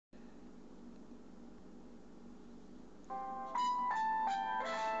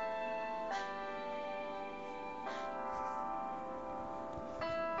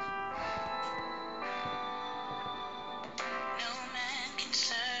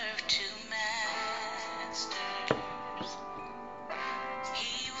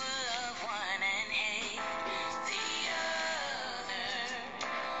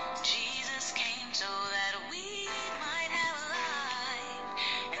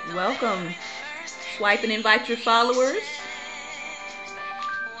Welcome. Swipe and invite your followers.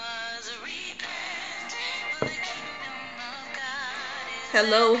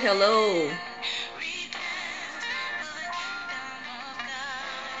 Hello, hello.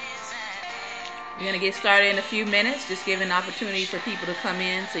 We're going to get started in a few minutes, just giving an opportunity for people to come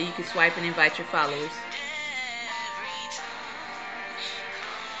in so you can swipe and invite your followers.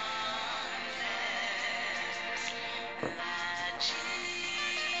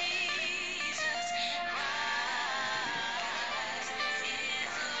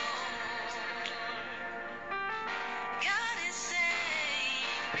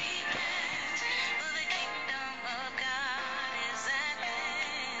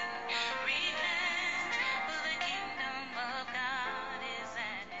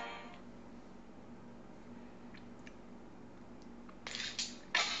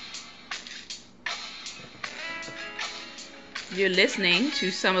 You're listening to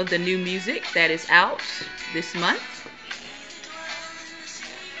some of the new music that is out this month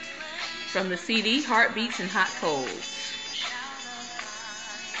from the CD Heartbeats and Hot Coals.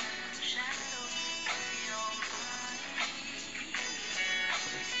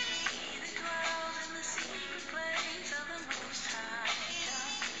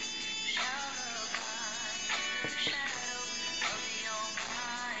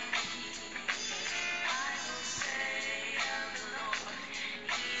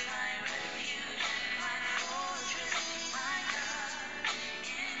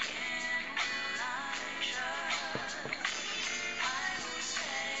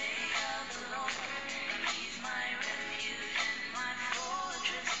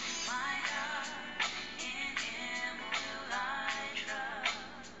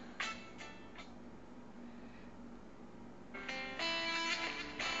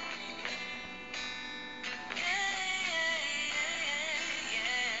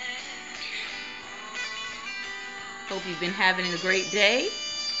 Hope you've been having a great day.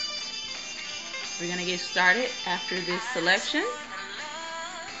 We're going to get started after this selection.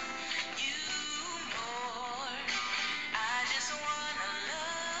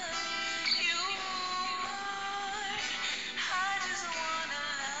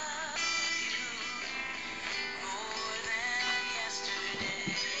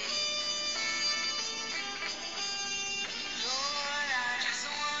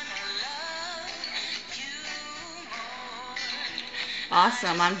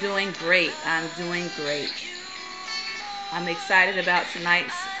 Awesome. I'm doing great. I'm excited about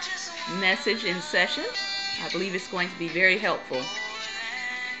tonight's message and session. I believe it's going to be very helpful.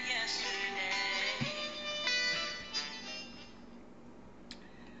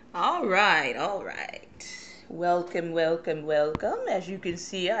 All right. Welcome. As you can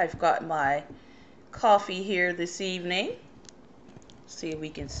see, I've got my coffee here this evening. See if we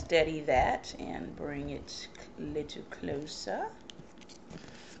can steady that and bring it a little closer.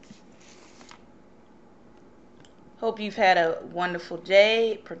 Hope you've had a wonderful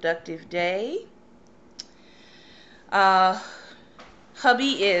day, productive day. Hubby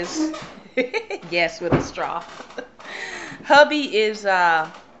is, yes, with a straw. Hubby is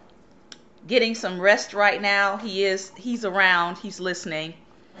getting some rest right now. He's around, he's listening,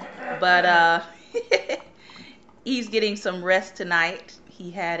 but he's getting some rest tonight.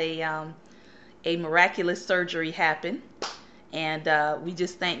 He had a miraculous surgery happen, and we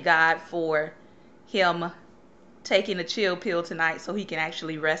just thank God for him taking a chill pill tonight so he can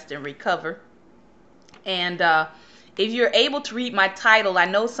actually rest and recover. And if you're able to read my title, I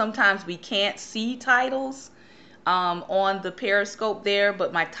know sometimes we can't see titles on the Periscope there,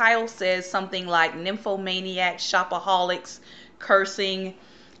 but my title says something like Nymphomaniac, Shopaholics, Cursing,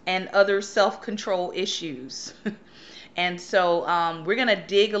 and Other Self-Control Issues. And so we're going to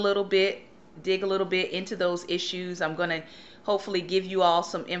dig a little bit into those issues. I'm going to hopefully give you all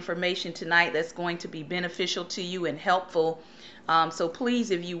some information tonight that's going to be beneficial to you and helpful. So please,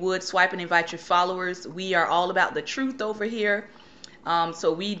 if you would, swipe and invite your followers. We are all about the truth over here.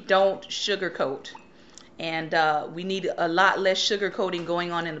 So we don't sugarcoat. And we need a lot less sugarcoating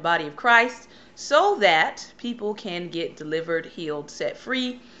going on in the body of Christ so that people can get delivered, healed, set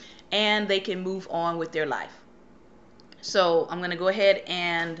free, and they can move on with their life. So I'm going to go ahead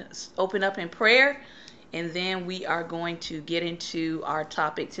and open up in prayer. and then we are going to get into our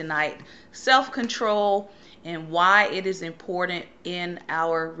topic tonight, self-control and why it is important in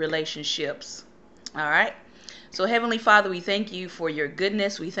our relationships. All right. So Heavenly Father, we thank you for your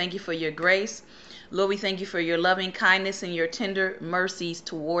goodness. We thank you for your grace. Lord, we thank you for your loving kindness and your tender mercies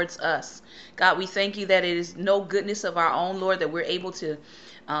towards us. God, we thank you that it is no goodness of our own, Lord, that we're able to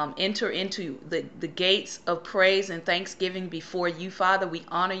enter into the gates of praise and thanksgiving before you, Father. We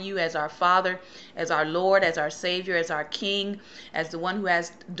honor you as our Father, as our Lord, as our Savior, as our King, as the one who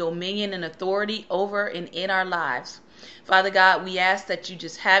has dominion and authority over and in our lives. Father God, we ask that you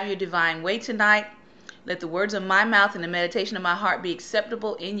just have your divine way tonight. Let the words of my mouth and the meditation of my heart be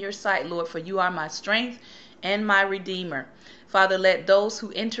acceptable in your sight, Lord, for you are my strength and my Redeemer. Father, let those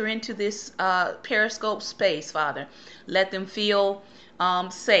who enter into this Periscope space, Father, let them feel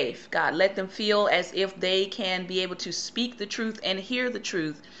safe. God, let them feel as if they can be able to speak the truth and hear the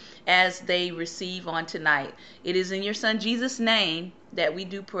truth as they receive on tonight. It is in your Son Jesus' name that we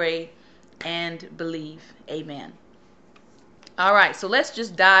do pray and believe. Amen. All right, so let's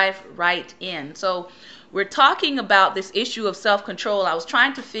just dive right in. So we're talking about this issue of self-control. I was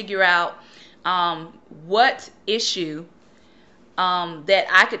trying to figure out what issue that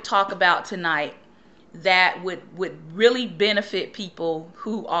I could talk about tonight that would really benefit people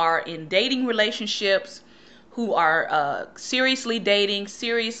who are in dating relationships, who are seriously dating,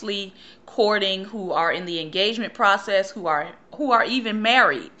 seriously courting, who are in the engagement process, who are even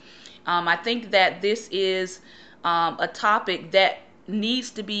married. I think that this is a topic that needs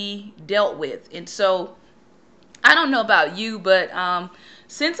to be dealt with. And so I don't know about you, but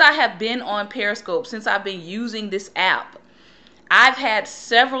since I have been on Periscope, since I've been using this app, I've had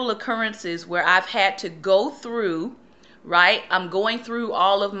several occurrences where I've had to go through, right? I'm going through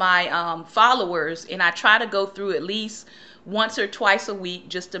all of my followers, and I try to go through at least once or twice a week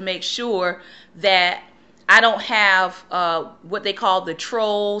just to make sure that I don't have what they call the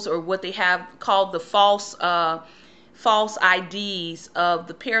trolls, or what they have called the false IDs of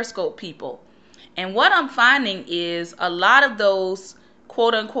the Periscope people. And what I'm finding is a lot of those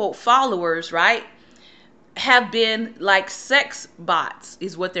quote unquote followers, right, have been like sex bots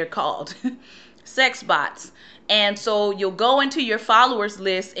is what they're called. Sex bots. And so you'll go into your followers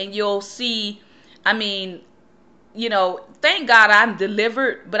list and you'll see, I mean, you know, thank God I'm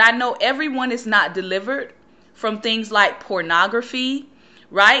delivered, but I know everyone is not delivered from things like pornography,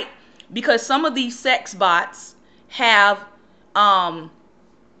 right? Because some of these sex bots have,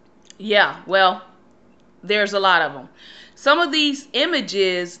 there's a lot of them. Some of these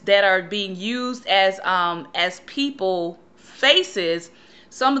images that are being used as people faces,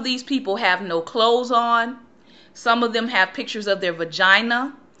 some of these people have no clothes on. Some of them have pictures of their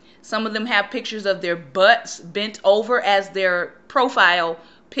vagina. Some of them have pictures of their butts bent over as their profile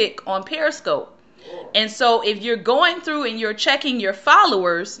pic on Periscope. And so if you're going through and you're checking your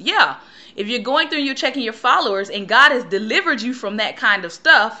followers, if you're going through and you're checking your followers and God has delivered you from that kind of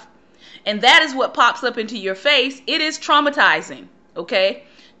stuff, and that is what pops up into your face, it is traumatizing, okay,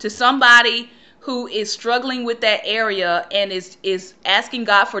 to somebody who is struggling with that area and is asking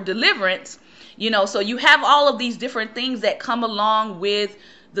God for deliverance. You know, so you have all of these different things that come along with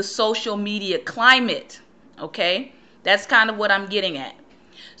the social media climate, okay? That's kind of what I'm getting at.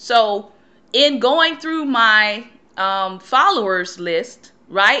 So in going through my followers list,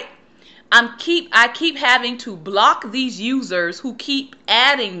 right, I keep having to block these users who keep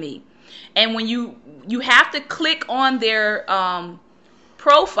adding me. And when you have to click on their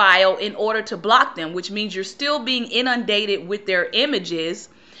profile in order to block them, which means you're still being inundated with their images,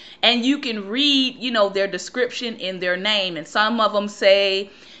 and you can read, you know, their description in their name. And some of them say,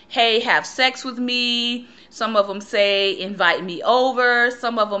 hey, have sex with me. Some of them say, invite me over.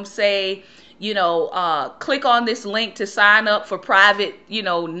 Some of them say, you know, click on this link to sign up for private, you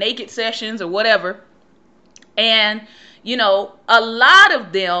know, naked sessions or whatever. And you know, a lot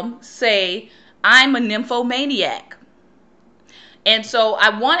of them say, I'm a nymphomaniac. And so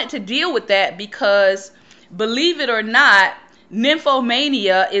I wanted to deal with that because, believe it or not,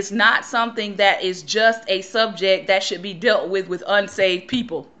 nymphomania is not something that is just a subject that should be dealt with unsaved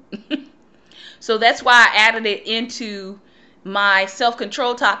people. So that's why I added it into my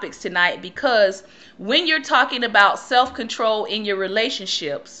self-control topics tonight, because when you're talking about self-control in your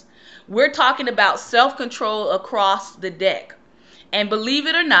relationships, we're talking about self-control across the deck. And believe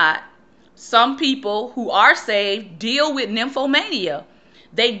it or not, some people who are saved deal with nymphomania.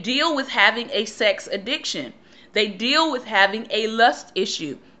 They deal with having a sex addiction. They deal with having a lust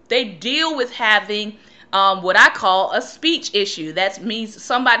issue. They deal with having what I call a speech issue. That means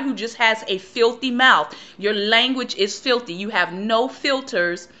somebody who just has a filthy mouth. Your language is filthy. You have no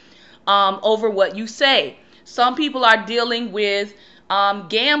filters over what you say. Some people are dealing with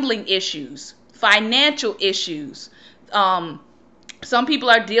gambling issues, financial issues. Some people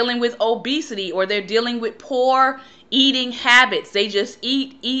are dealing with obesity, or they're dealing with poor eating habits. They just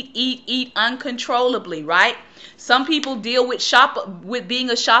eat uncontrollably, right? Some people deal with being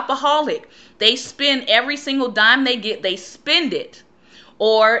a shopaholic. They spend every single dime they get, they spend it.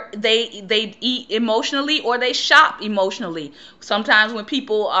 Or they eat emotionally, or they shop emotionally. Sometimes when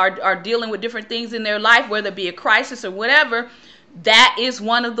people are dealing with different things in their life, whether it be a crisis or whatever, that is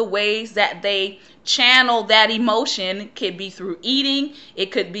one of the ways that they channel that emotion. It could be through eating,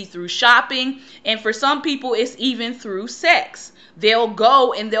 it could be through shopping, and for some people it's even through sex. They'll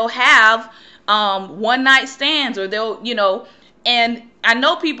go and they'll have one night stands, or they'll, and I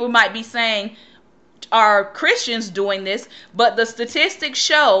know people might be saying, are Christians doing this? But the statistics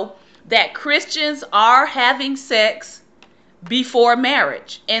show that Christians are having sex before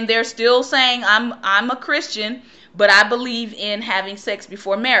marriage, and they're still saying, I'm a Christian, but I believe in having sex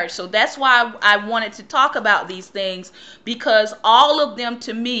before marriage. So that's why I wanted to talk about these things, because all of them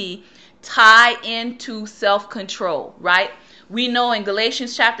to me tie into self-control, right? We know in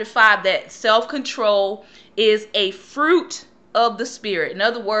Galatians chapter 5 that self-control is a fruit of the Spirit. In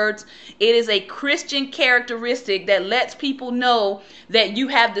other words, it is a Christian characteristic that lets people know that you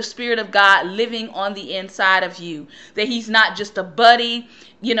have the Spirit of God living on the inside of you. That He's not just a buddy,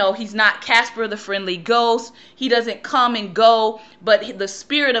 He's not Casper the Friendly Ghost. He doesn't come and go, but the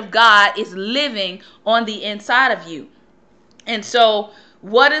Spirit of God is living on the inside of you. And so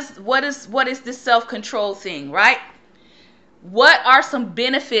what is this self-control thing, right? What are some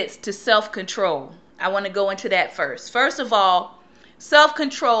benefits to self-control? I want to go into that first. First of all,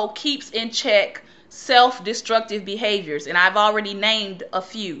 self-control keeps in check self-destructive behaviors. And I've already named a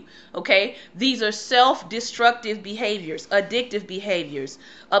few, okay? These are self-destructive behaviors, addictive behaviors,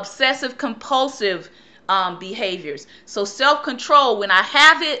 obsessive-compulsive behaviors. So self-control, when I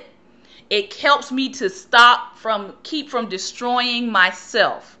have it, it helps me to keep from destroying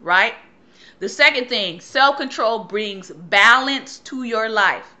myself, right? The second thing, self-control brings balance to your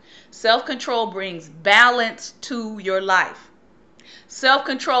life. Self-control brings balance to your life.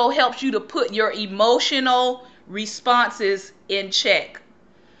 Self-control helps you to put your emotional responses in check.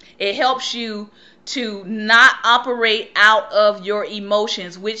 It helps you to not operate out of your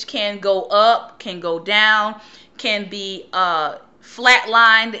emotions, which can go up, can go down, can be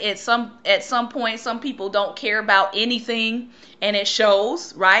flatlined at some point. Some people don't care about anything, and it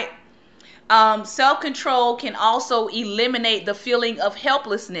shows, right? Self-control can also eliminate the feeling of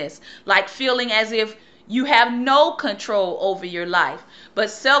helplessness, like feeling as if you have no control over your life. But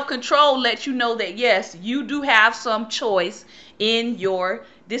self-control lets you know that, yes, you do have some choice in your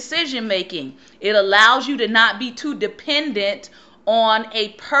decision making. It allows you to not be too dependent on a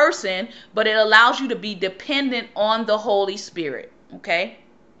person, but it allows you to be dependent on the Holy Spirit, okay?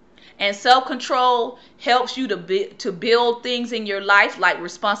 And self-control helps you to build things in your life like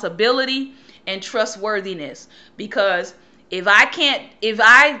responsibility and trustworthiness. Because if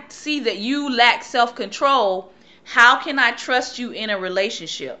I see that you lack self-control, how can I trust you in a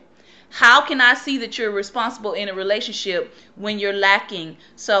relationship? How can I see that you're responsible in a relationship when you're lacking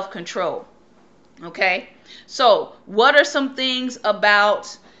self-control? Okay? So, what are some things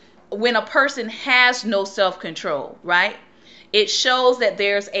about when a person has no self-control, right? It shows that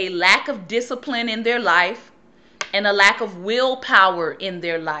there's a lack of discipline in their life and a lack of willpower in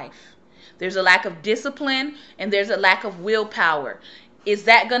their life. There's a lack of discipline and there's a lack of willpower. Is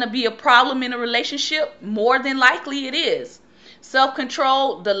that going to be a problem in a relationship? More than likely it is.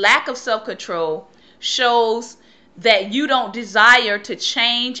 Self-control, the lack of self-control shows that you don't desire to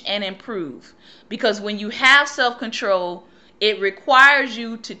change and improve. Because when you have self-control, it requires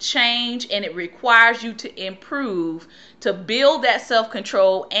you to change and it requires you to improve, to build that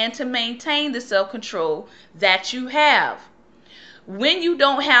self-control and to maintain the self-control that you have. When you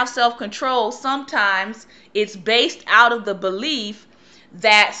don't have self-control, sometimes it's based out of the belief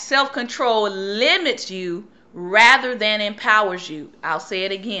that self-control limits you rather than empowers you. I'll say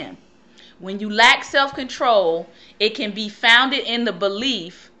it again. When you lack self-control, it can be founded in the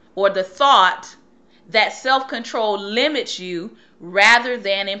belief or the thought that self-control limits you rather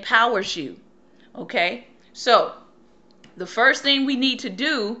than empowers you. Okay? So, the first thing we need to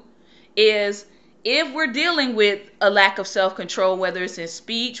do is, if we're dealing with a lack of self-control, whether it's in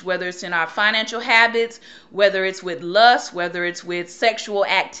speech, whether it's in our financial habits, whether it's with lust, whether it's with sexual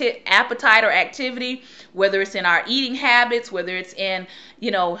appetite or activity, whether it's in our eating habits, whether it's in,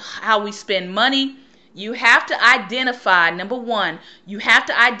 how we spend money, you have to identify, number one, you have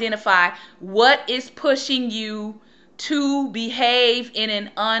to identify what is pushing you to behave in an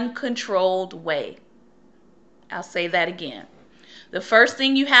uncontrolled way. I'll say that again. The first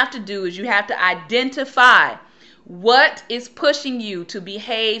thing you have to do is you have to identify what is pushing you to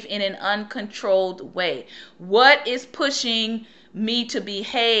behave in an uncontrolled way. What is pushing me to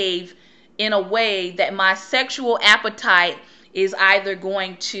behave in a way that my sexual appetite is either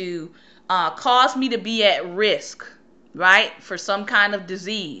going to cause me to be at risk, right, for some kind of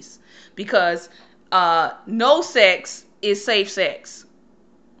disease? Because no sex is safe sex.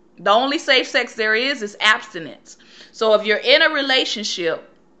 The only safe sex there is abstinence. So if you're in a relationship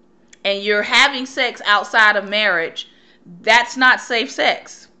and you're having sex outside of marriage, that's not safe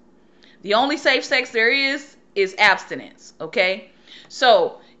sex. The only safe sex there is abstinence, okay?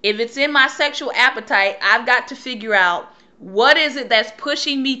 So if it's in my sexual appetite, I've got to figure out what is it that's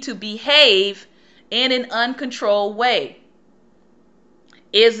pushing me to behave in an uncontrolled way.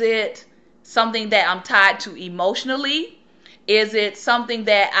 Is it something that I'm tied to emotionally? Is it something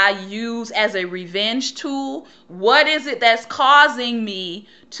that I use as a revenge tool? What is it that's causing me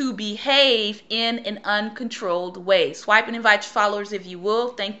to behave in an uncontrolled way? Swipe and invite your followers if you will.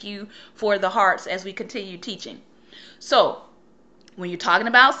 Thank you for the hearts as we continue teaching. So, when you're talking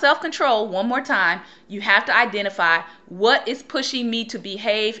about self-control, one more time, you have to identify what is pushing me to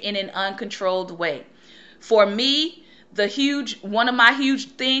behave in an uncontrolled way. For me, one of my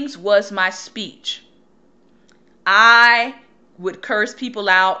huge things was my speech. I would curse people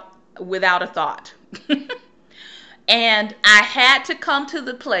out without a thought. And I had to come to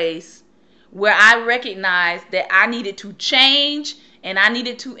the place where I recognized that I needed to change and I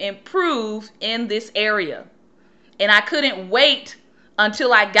needed to improve in this area. And I couldn't wait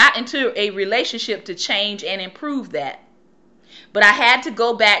until I got into a relationship to change and improve that. But I had to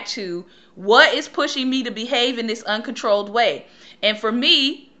go back to what is pushing me to behave in this uncontrolled way. And for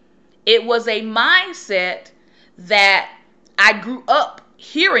me, it was a mindset that I grew up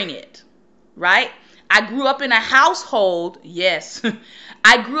hearing it, right? I grew up in a household, yes.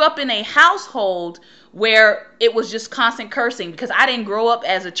 I grew up in a household where it was just constant cursing because I didn't grow up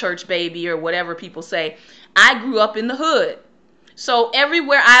as a church baby or whatever people say. I grew up in the hood. So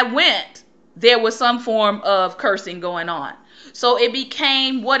everywhere I went, there was some form of cursing going on. So it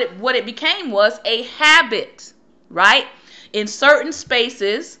became what it became was a habit, right? In certain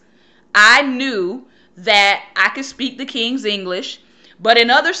spaces, I knew that I could speak the King's English, but in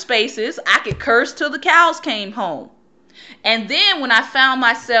other spaces, I could curse till the cows came home. And then when I found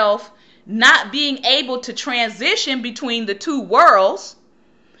myself not being able to transition between the two worlds,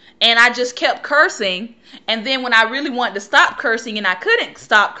 and I just kept cursing, and then when I really wanted to stop cursing and I couldn't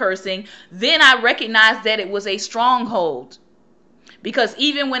stop cursing, then I recognized that it was a stronghold. Because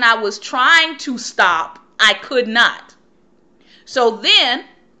even when I was trying to stop, I could not. So then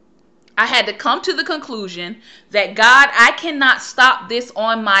I had to come to the conclusion that God, I cannot stop this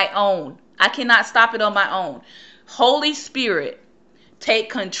on my own. I cannot stop it on my own. Holy Spirit,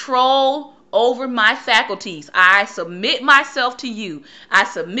 take control over my faculties. I submit myself to you. I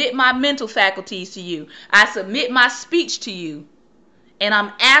submit my mental faculties to you. I submit my speech to you. And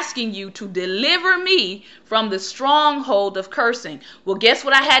I'm asking you to deliver me from the stronghold of cursing. Well, guess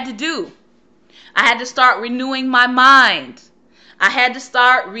what I had to do? I had to start renewing my mind. I had to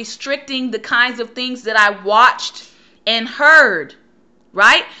start restricting the kinds of things that I watched and heard,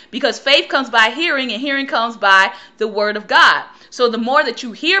 right? Because faith comes by hearing and hearing comes by the word of God. So the more that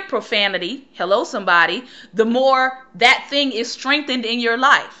you hear profanity, hello somebody, the more that thing is strengthened in your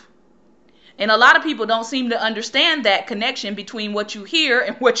life. And a lot of people don't seem to understand that connection between what you hear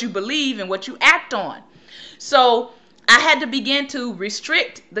and what you believe and what you act on. So I had to begin to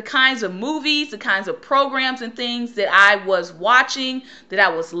restrict the kinds of movies, the kinds of programs and things that I was watching, that I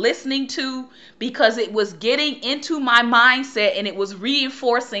was listening to, because it was getting into my mindset and it was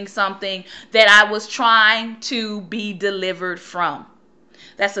reinforcing something that I was trying to be delivered from.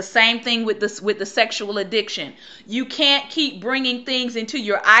 That's the same thing with the sexual addiction. You can't keep bringing things into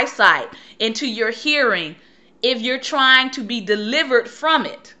your eyesight, into your hearing, if you're trying to be delivered from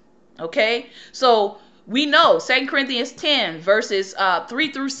it. Okay? So we know 2 Corinthians 10 verses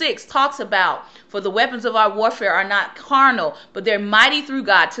 3 through 6 talks about, for the weapons of our warfare are not carnal, but they're mighty through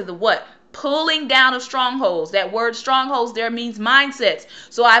God to the what? Pulling down of strongholds. That word strongholds there means mindsets.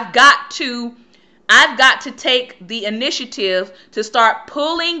 So I've got to take the initiative to start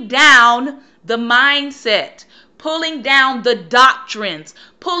pulling down the mindset, pulling down the doctrines,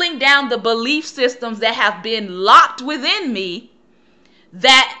 pulling down the belief systems that have been locked within me,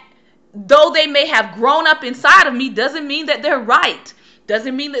 that though they may have grown up inside of me, doesn't mean that they're right,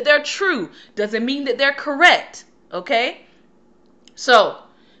 doesn't mean that they're true, doesn't mean that they're correct. Okay? So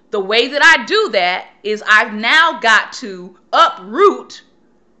the way that I do that is I've now got to uproot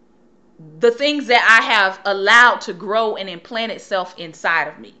the things that I have allowed to grow and implant itself inside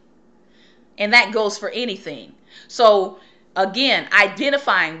of me. And that goes for anything. So again,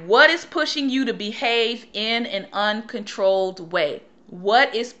 identifying what is pushing you to behave in an uncontrolled way.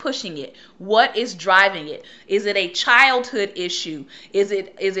 What is pushing it? What is driving it? Is it a childhood issue? Is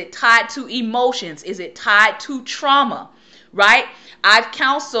it tied to emotions? Is it tied to trauma? Right? I've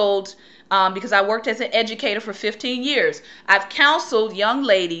counseled, because I worked as an educator for 15 years. I've counseled young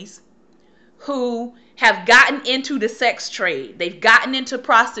ladies who have gotten into the sex trade. They've gotten into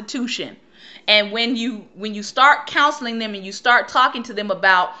prostitution. And when you start counseling them and you start talking to them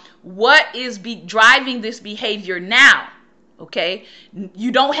about what is driving this behavior now, okay,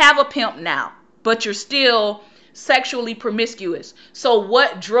 you don't have a pimp now, but you're still sexually promiscuous. So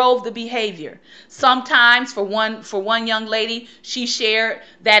what drove the behavior? Sometimes for one young lady, she shared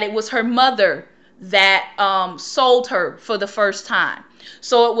that it was her mother that sold her for the first time.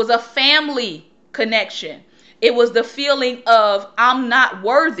 So it was a family connection. It was the feeling of I'm not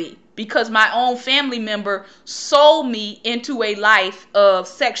worthy because my own family member sold me into a life of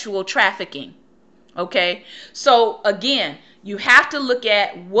sexual trafficking. Okay? So again, you have to look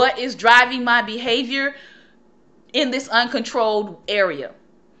at what is driving my behavior in this uncontrolled area.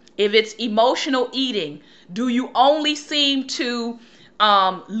 If it's emotional eating, do you only seem to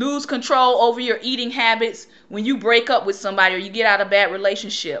lose control over your eating habits when you break up with somebody or you get out of a bad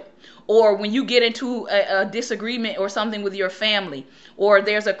relationship? Or when you get into a disagreement or something with your family, or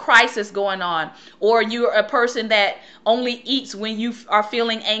there's a crisis going on, or you're a person that only eats when you are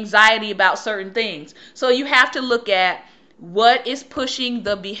feeling anxiety about certain things. So you have to look at what is pushing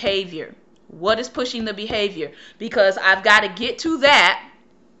the behavior. What is pushing the behavior? Because I've got to get to that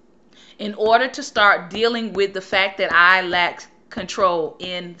in order to start dealing with the fact that I lack control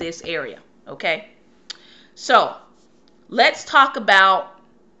in this area. Okay? So let's talk about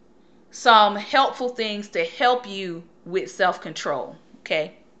some helpful things to help you with self-control.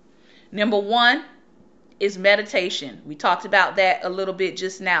 Okay. Number one is meditation. We talked about that a little bit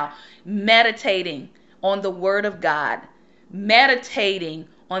just now. Meditating on the Word of God. Meditating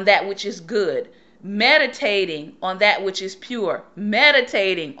on that which is good. Meditating on that which is pure.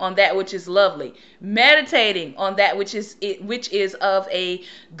 Meditating on that which is lovely. Meditating on that which is of a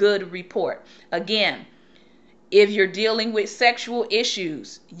good report. Again, if you're dealing with sexual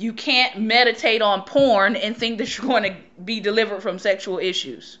issues, you can't meditate on porn and think that you're going to be delivered from sexual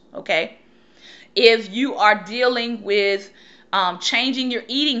issues, okay? If you are dealing with changing your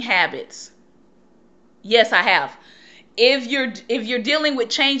eating habits, yes, I have. If you're dealing with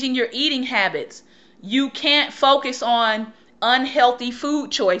changing your eating habits, you can't focus on unhealthy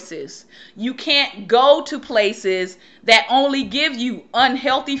food choices. You can't go to places that only give you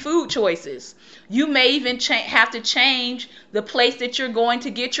unhealthy food choices. You may even have to change the place that you're going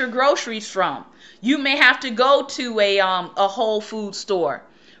to get your groceries from. You may have to go to a Whole Food store,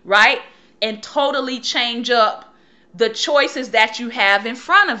 right? And totally change up the choices that you have in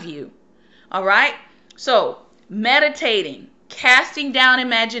front of you. All right? So, meditating, casting down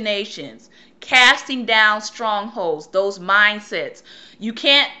imaginations, casting down strongholds, those mindsets. You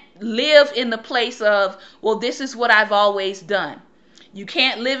can't live in the place of, well, this is what I've always done. You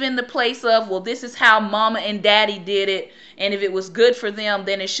can't live in the place of, well, this is how mama and daddy did it, and if it was good for them,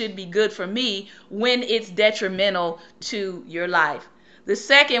 then it should be good for me, when it's detrimental to your life. The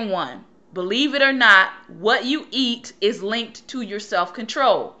second one, believe it or not, what you eat is linked to your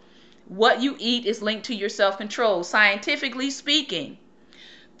self-control. What you eat is linked to your self-control. Scientifically speaking,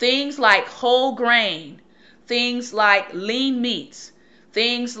 things like whole grain, things like lean meats,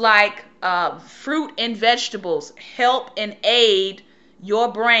 things like fruit and vegetables help and aid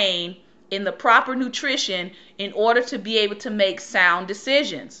your brain in the proper nutrition in order to be able to make sound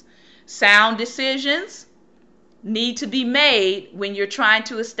decisions. Sound decisions need to be made when you're trying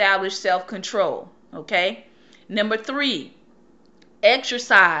to establish self-control. Okay? Number 3,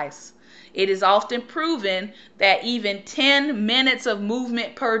 exercise. It is often proven that even 10 minutes of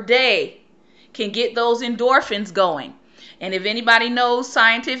movement per day can get those endorphins going. And if anybody knows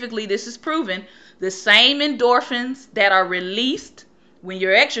scientifically, this is proven, the same endorphins that are released when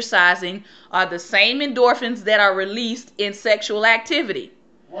you're exercising are the same endorphins that are released in sexual activity.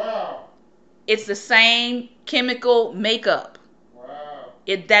 Wow. It's the same chemical makeup. Wow.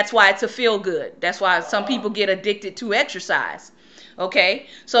 That's why it's a feel good. That's why some people get addicted to exercise. Okay?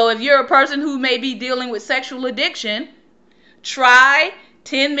 So if you're a person who may be dealing with sexual addiction, try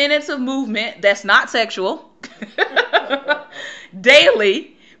 10 minutes of movement that's not sexual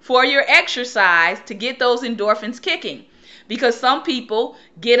daily for your exercise to get those endorphins kicking. because some people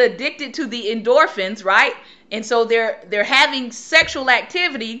get addicted to the endorphins, right? And so they're having sexual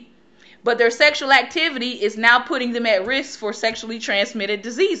activity, but their sexual activity is now putting them at risk for sexually transmitted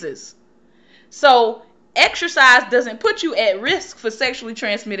diseases. So exercise doesn't put you at risk for sexually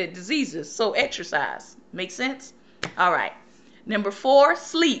transmitted diseases. So exercise. Make sense? All right. Number 4,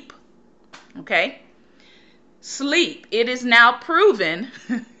 sleep. Okay. Sleep. It is now proven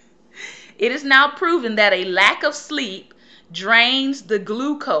that a lack of sleep drains the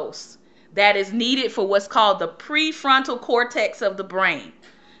glucose that is needed for what's called the prefrontal cortex of the brain.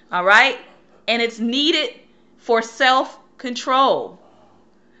 All right? And it's needed for self-control.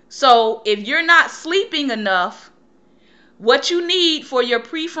 So if you're not sleeping enough, what you need for your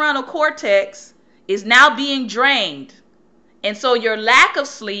prefrontal cortex is now being drained. And so your lack of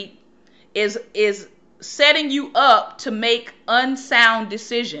sleep is setting you up to make unsound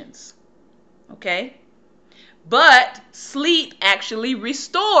decisions. Okay? But sleep actually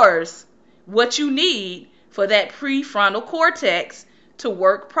restores what you need for that prefrontal cortex to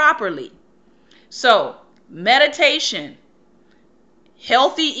work properly. So, meditation,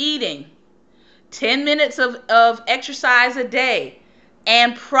 healthy eating, 10 minutes of exercise a day,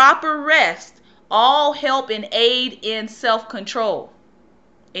 and proper rest all help and aid in self-control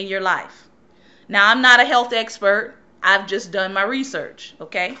in your life. Now, I'm not a health expert. I've just done my research,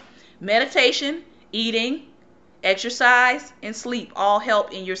 okay? Meditation, eating, exercise, and sleep all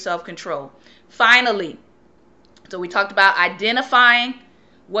help in your self-control. Finally, so we talked about identifying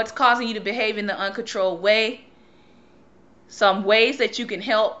what's causing you to behave in the uncontrolled way, some ways that you can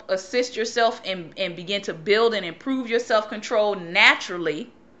help assist yourself and begin to build and improve your self-control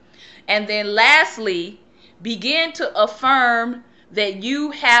naturally. And then lastly, begin to affirm that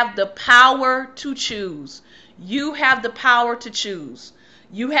you have the power to choose. You have the power to choose.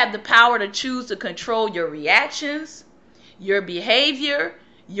 You have the power to choose to control your reactions, your behavior,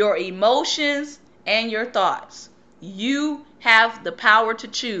 your emotions, and your thoughts. You have the power to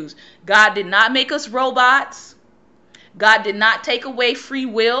choose. God did not make us robots. God did not take away free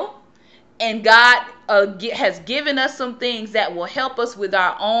will. And God has given us some things that will help us with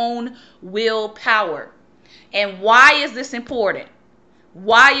our own willpower. And why is this important?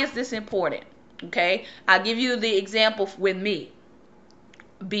 Why is this important? Okay, I'll give you the example with me.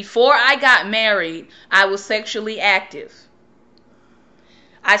 Before I got married, I was sexually active.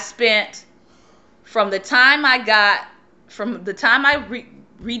 I spent from the time I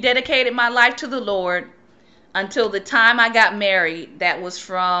rededicated my life to the Lord until the time I got married, that was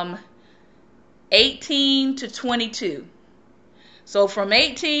from 18 to 22. So from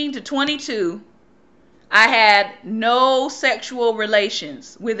 18 to 22, I had no sexual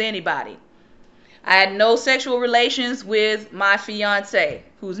relations with anybody. I had no sexual relations with my fiance,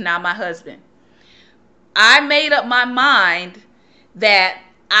 who's now my husband. I made up my mind that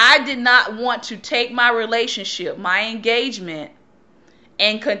I did not want to take my relationship, my engagement,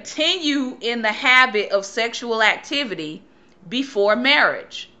 and continue in the habit of sexual activity before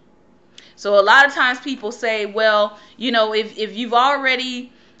marriage. So a lot of times people say, well, you know, if you've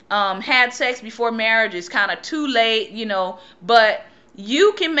already had sex before marriage, it's kind of too late, you know, but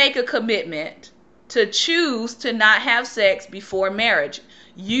you can make a commitment to choose to not have sex before marriage.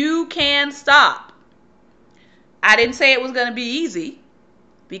 You can stop. I didn't say it was going to be easy,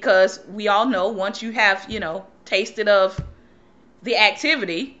 because we all know once you have, you know, tasted of the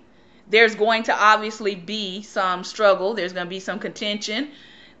activity, there's going to obviously be some struggle. There's going to be some contention.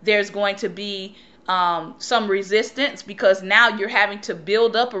 There's going to be some resistance, because now you're having to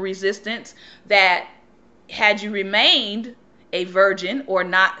build up a resistance that, had you remained a virgin or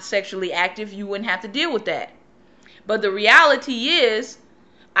not sexually active, you wouldn't have to deal with that. But the reality is,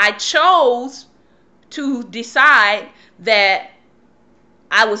 I chose to decide that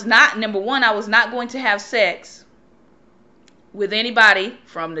I was not, number one, I was not going to have sex with anybody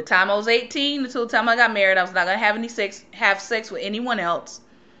from the time I was 18 until the time I got married. I was not going to have sex with anyone else.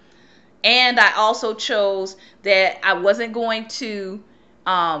 And I also chose that I wasn't going to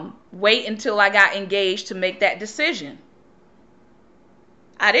wait until I got engaged to make that decision.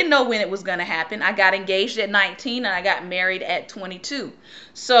 I didn't know when it was going to happen. I got engaged at 19 and I got married at 22.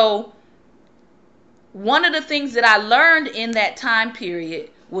 So one of the things that I learned in that time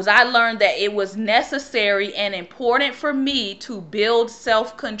period was I learned that it was necessary and important for me to build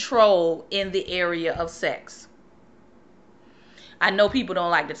self-control in the area of sex. I know people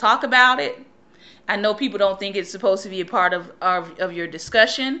don't like to talk about it. I know people don't think it's supposed to be a part of your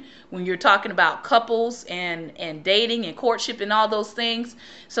discussion when you're talking about couples and dating and courtship and all those things.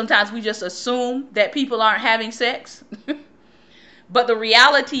 Sometimes we just assume that people aren't having sex. But the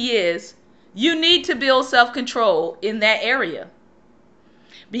reality is, You need to build self-control in that area.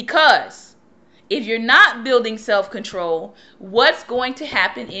 Because if you're not building self-control, what's going to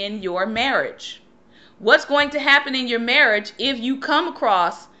happen in your marriage? What's going to happen in your marriage if you come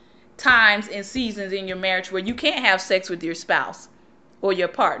across times and seasons in your marriage where you can't have sex with your spouse or your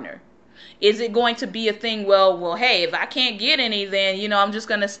partner? Is it going to be a thing, well, hey, if I can't get any, then, I'm just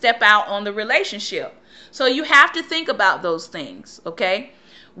going to step out on the relationship. So you have to think about those things, okay?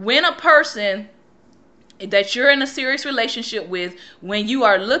 When a person that you're in a serious relationship with, when you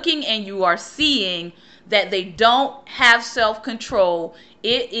are looking and you are seeing that they don't have self-control,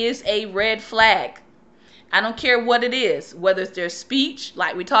 it is a red flag. I don't care what it is, whether it's their speech,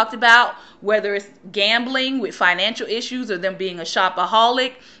 like we talked about, whether it's gambling with financial issues, or them being a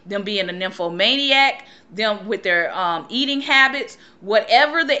shopaholic, them being a nymphomaniac, them with their eating habits,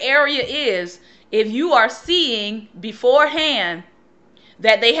 whatever the area is, if you are seeing beforehand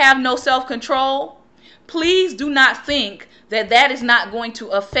that they have no self-control, please do not think that that is not going to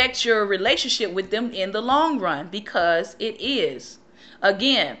affect your relationship with them in the long run, because it is.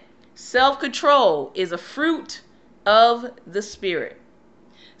 Again, self-control is a fruit of the Spirit.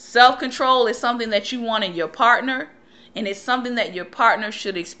 Self-control is something that you want in your partner, and it's something that your partner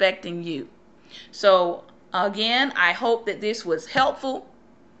should expect in you. So, again, I hope that this was helpful.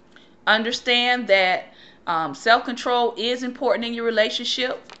 Understand that self-control is important in your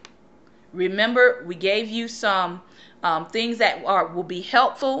relationship. Remember, we gave you some things that will be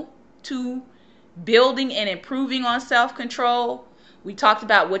helpful to building and improving on self-control. We talked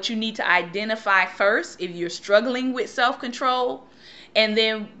about what you need to identify first if you're struggling with self-control, and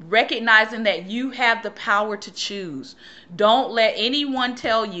then recognizing that you have the power to choose. Don't let anyone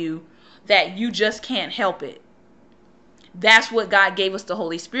tell you that you just can't help it. That's what God gave us the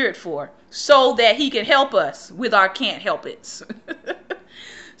Holy Spirit for, so that he can help us with our can't help it's.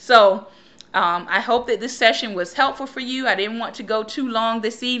 So I hope that this session was helpful for you. I didn't want to go too long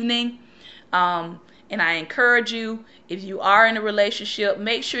this evening. And I encourage you, if you are in a relationship,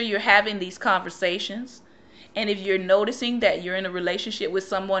 make sure you're having these conversations. And if you're noticing that you're in a relationship with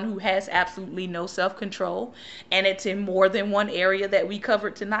someone who has absolutely no self-control, and it's in more than one area that we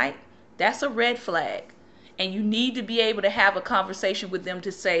covered tonight, that's a red flag. And you need to be able to have a conversation with them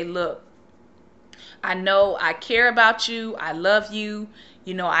to say, look, I know I care about you. I love you.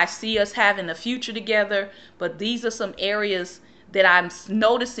 I see us having a future together, but these are some areas that I'm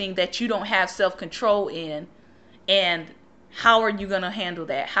noticing that you don't have self-control in. And how are you going to handle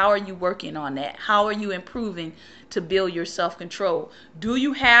that? How are you working on that? How are you improving to build your self-control? Do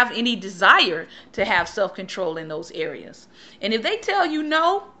you have any desire to have self-control in those areas? And if they tell you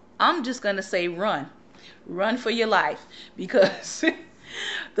no, I'm just going to say run. Run for your life, because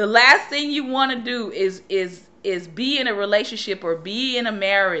the last thing you want to do is be in a relationship or be in a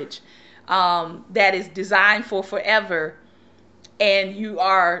marriage that is designed for forever, and you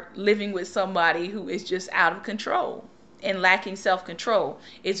are living with somebody who is just out of control and lacking self-control.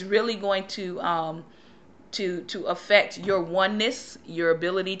 It's really going to affect your oneness, your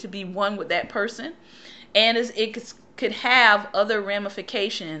ability to be one with that person, and it could have other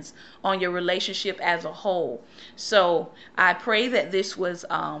ramifications on your relationship as a whole. So I pray that this was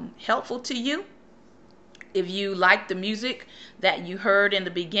helpful to you. If you like the music that you heard in the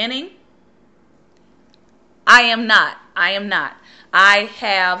beginning, I am not. I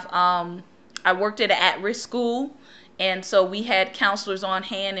have, I worked at an at-risk school, and so we had counselors on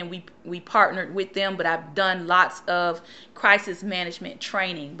hand, and we partnered with them, but I've done lots of crisis management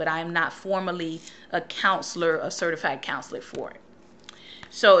training, but I am not formally a counselor, a certified counselor for it.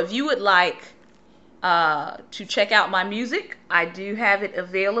 So if you would like to check out my music, I do have it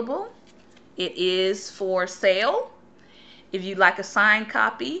available. It is for sale. If you'd like a signed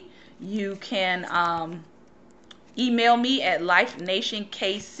copy, you can email me at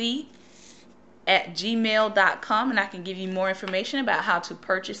lifenationkc@gmail.com, and I can give you more information about how to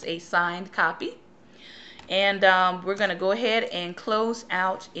purchase a signed copy. And we're going to go ahead and close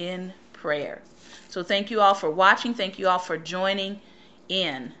out in prayer. So thank you all for watching. Thank you all for joining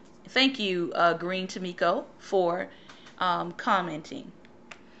in. Thank you, Green Tamiko, for commenting.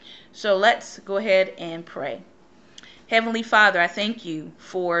 So let's go ahead and pray. Heavenly Father, I thank you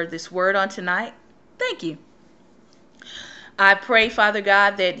for this word on tonight. Thank you. I pray, Father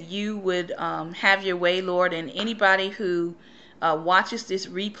God, that you would have your way, Lord, and anybody who watches this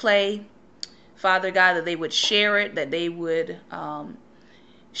replay, Father God, that they would share it, that they would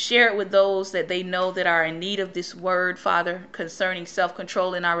share it with those that they know that are in need of this word, Father, concerning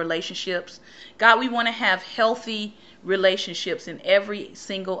self-control in our relationships. God, we want to have healthy relationships in every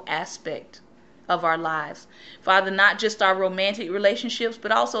single aspect of our lives. Father, not just our romantic relationships,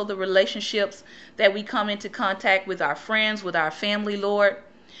 but also the relationships that we come into contact with our friends, with our family, Lord.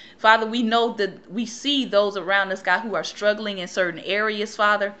 Father, we know that we see those around us, God, who are struggling in certain areas,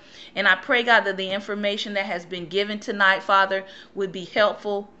 Father. And I pray, God, that the information that has been given tonight, Father, would be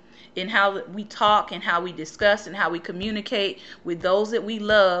helpful in how we talk and how we discuss and how we communicate with those that we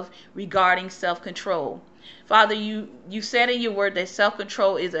love regarding self-control. Father, you said in your word that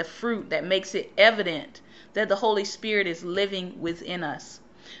self-control is a fruit that makes it evident that the Holy Spirit is living within us.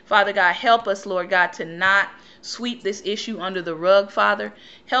 Father God, help us, Lord God, to not sweep this issue under the rug, Father.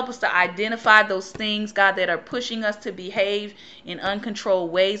 Help us to identify those things, God, that are pushing us to behave in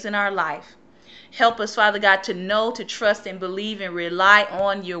uncontrolled ways in our life. Help us, Father God, to know, to trust, and believe and rely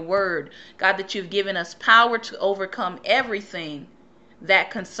on your word. God, that you've given us power to overcome everything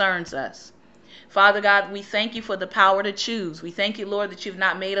that concerns us. Father God, we thank you for the power to choose. We thank you, Lord, that you've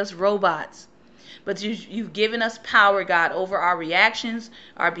not made us robots, but you've given us power, God, over our reactions,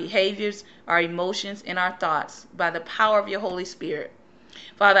 our behaviors, our emotions, and our thoughts by the power of your Holy Spirit.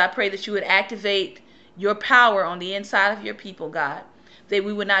 Father, I pray that you would activate your power on the inside of your people, God, that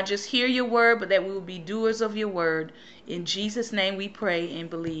we would not just hear your word, but that we would be doers of your word. In Jesus' name we pray and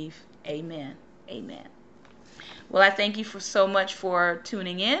believe. Amen. Amen. Well, I thank you so much for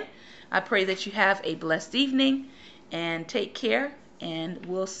tuning in. I pray that you have a blessed evening and take care. And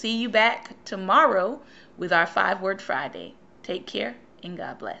we'll see you back tomorrow with our 5-Word Friday. Take care and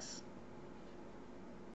God bless.